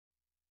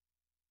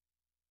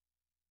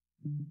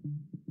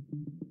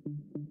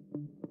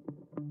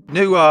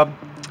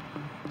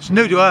It's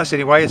new to us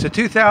anyway. It's a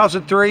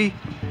 2003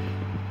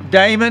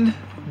 Daymon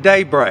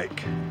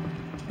Daybreak,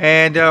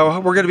 and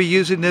we're going to be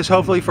using this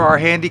hopefully for our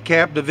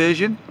handicap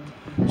division.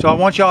 So I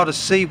want y'all to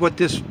see what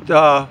this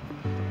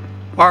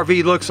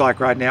RV looks like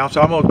right now.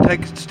 So I'm going to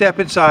take a step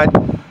inside.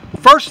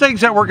 First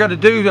things that we're going to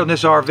do on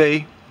this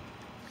RV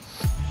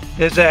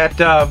is that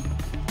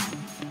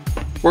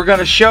we're going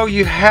to show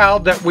you how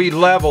that we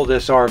level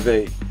this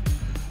RV.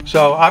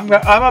 So I'm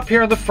up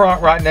here in the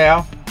front right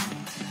now,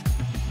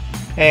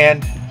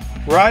 and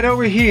right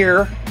over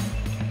here,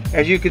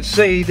 as you can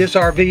see, this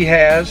RV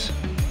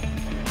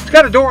it's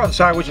got a door on the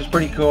side, which is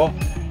pretty cool,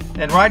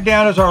 and right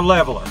down is our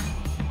leveler.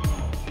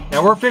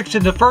 Now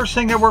the first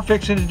thing that we're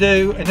fixing to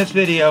do in this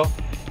video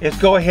is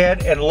go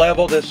ahead and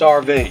level this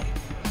RV,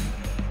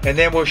 and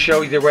then we'll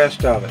show you the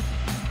rest of it.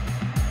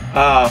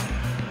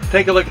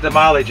 Take a look at the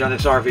mileage on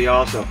this RV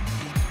also.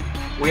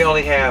 We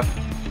only have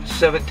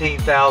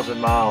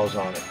 17,000 miles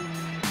on it.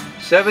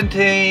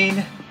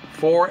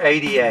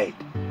 17,488.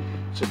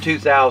 It's a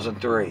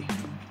 2003.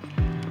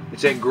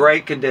 It's in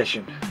great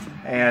condition,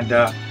 and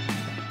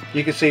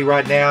you can see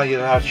right now.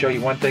 I'll show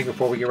you one thing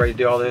before we get ready to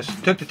do all this.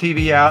 Took the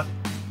TV out,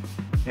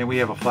 and we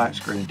have a flat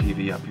screen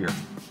TV up here.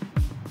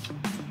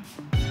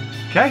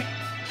 Okay,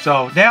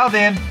 so now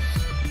then,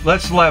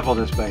 let's level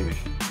this baby.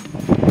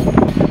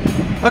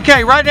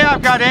 Okay, right now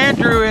I've got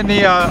Andrew in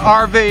the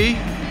RV,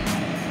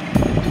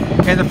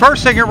 and the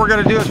first thing that we're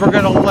going to do is we're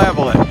going to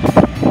level it.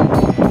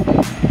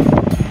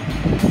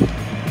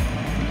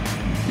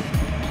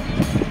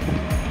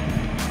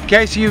 In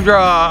case you're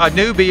a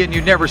newbie and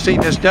you've never seen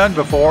this done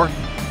before,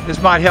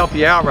 this might help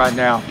you out right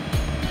now.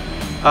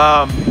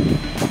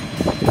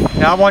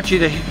 Now I want you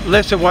to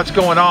listen to what's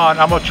going on.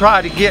 I'm going to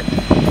try to get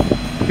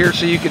here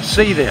so you can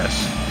see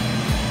this.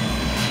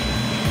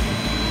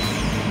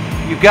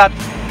 You've got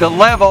the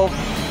level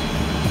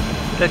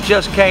that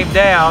just came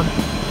down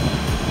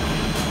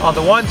on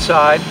the one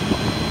side,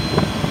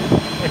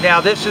 and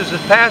now this is the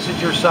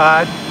passenger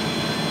side,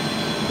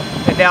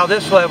 and now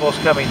this level is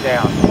coming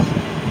down.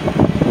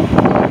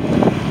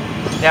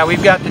 Now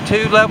we've got the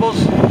two levels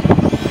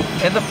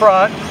in the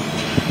front,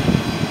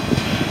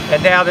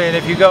 and now then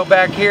if you go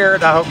back here,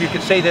 and I hope you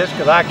can see this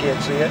because I can't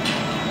see it,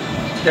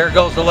 there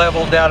goes the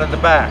level down in the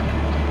back.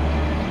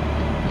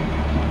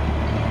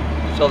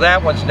 So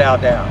that one's now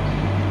down.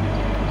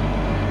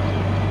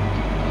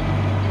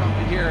 Come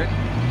to hear it.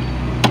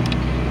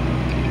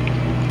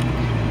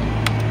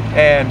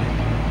 And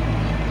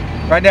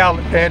right now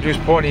Andrew's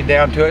pointing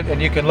down to it,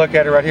 and you can look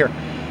at it right here.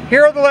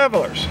 Here are the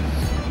levelers.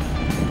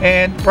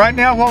 And right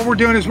now what we're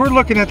doing is we're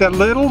looking at that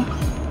little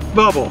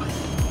bubble,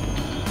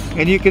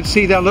 and you can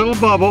see that little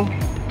bubble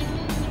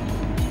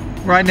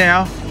right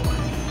now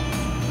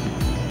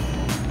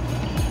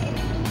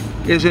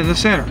is in the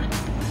center,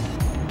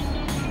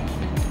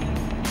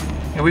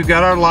 and we've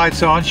got our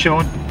lights on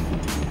showing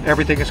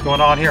everything that's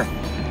going on here.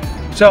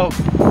 So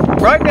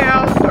right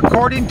now,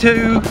 according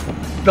to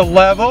the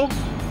level,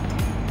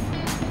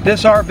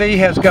 this RV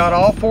has got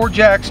all 4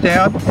 jacks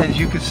down. As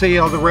you can see,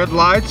 all the red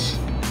lights,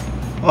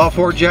 all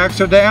 4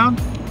 jacks are down,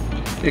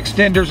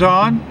 extenders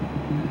on,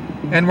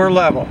 and we're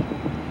level.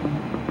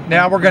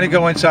 Now we're going to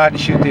go inside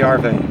and shoot the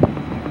RV.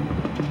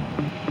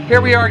 Here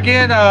we are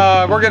again.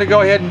 We're going to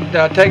go ahead and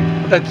take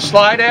the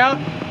slide out.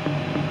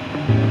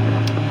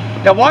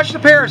 Now watch the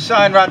Paris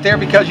sign right there,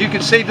 because you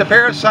can see the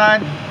Paris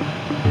sign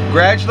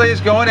gradually is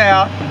going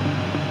out.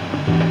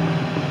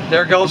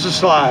 There goes the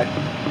slide.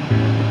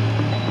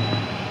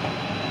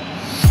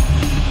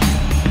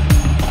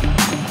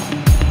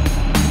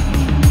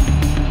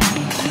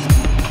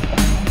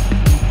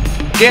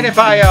 Again, if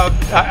I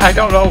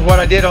don't know what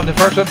I did on the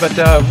first one, but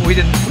we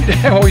didn't.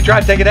 When we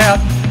tried to take it out,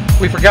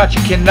 we forgot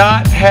you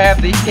cannot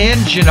have the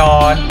engine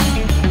on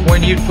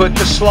when you put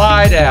the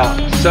slide out.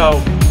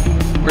 So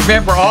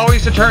remember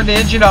always to turn the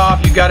engine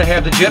off. You've got to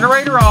have the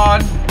generator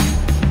on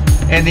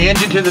and the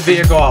engine to the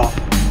vehicle off.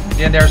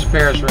 Again, there's the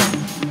Paris ring.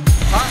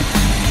 All right.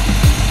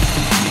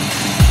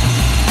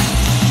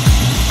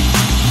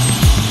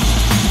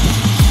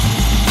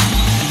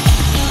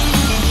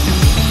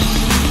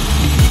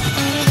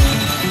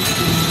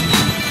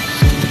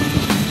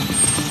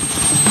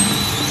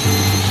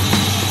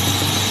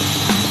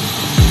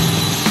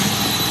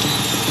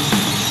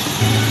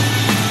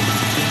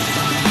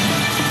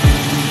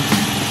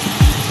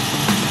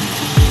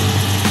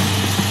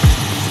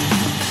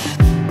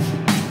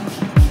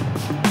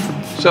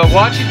 So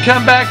watch it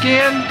come back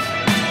in.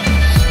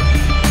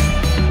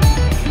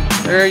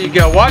 There you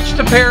go. Watch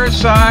the Paris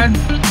sign.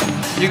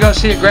 You're going to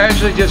see it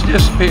gradually just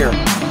disappear.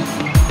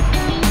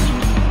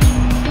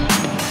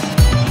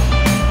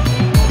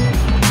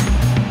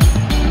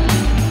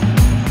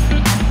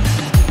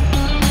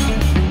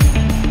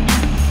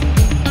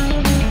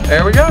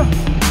 There we go.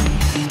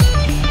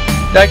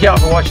 Thank y'all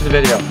for watching the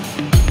video.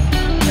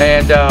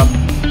 And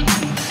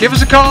give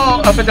us a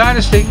call up at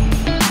Dynasty.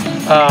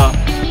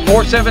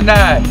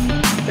 479.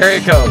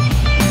 Area code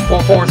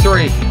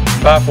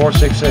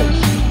 443-5466.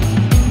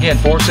 Again,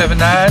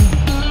 479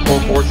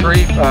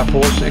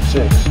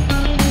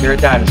 443-5466 here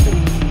at Dynasty.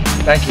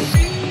 Thank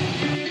you.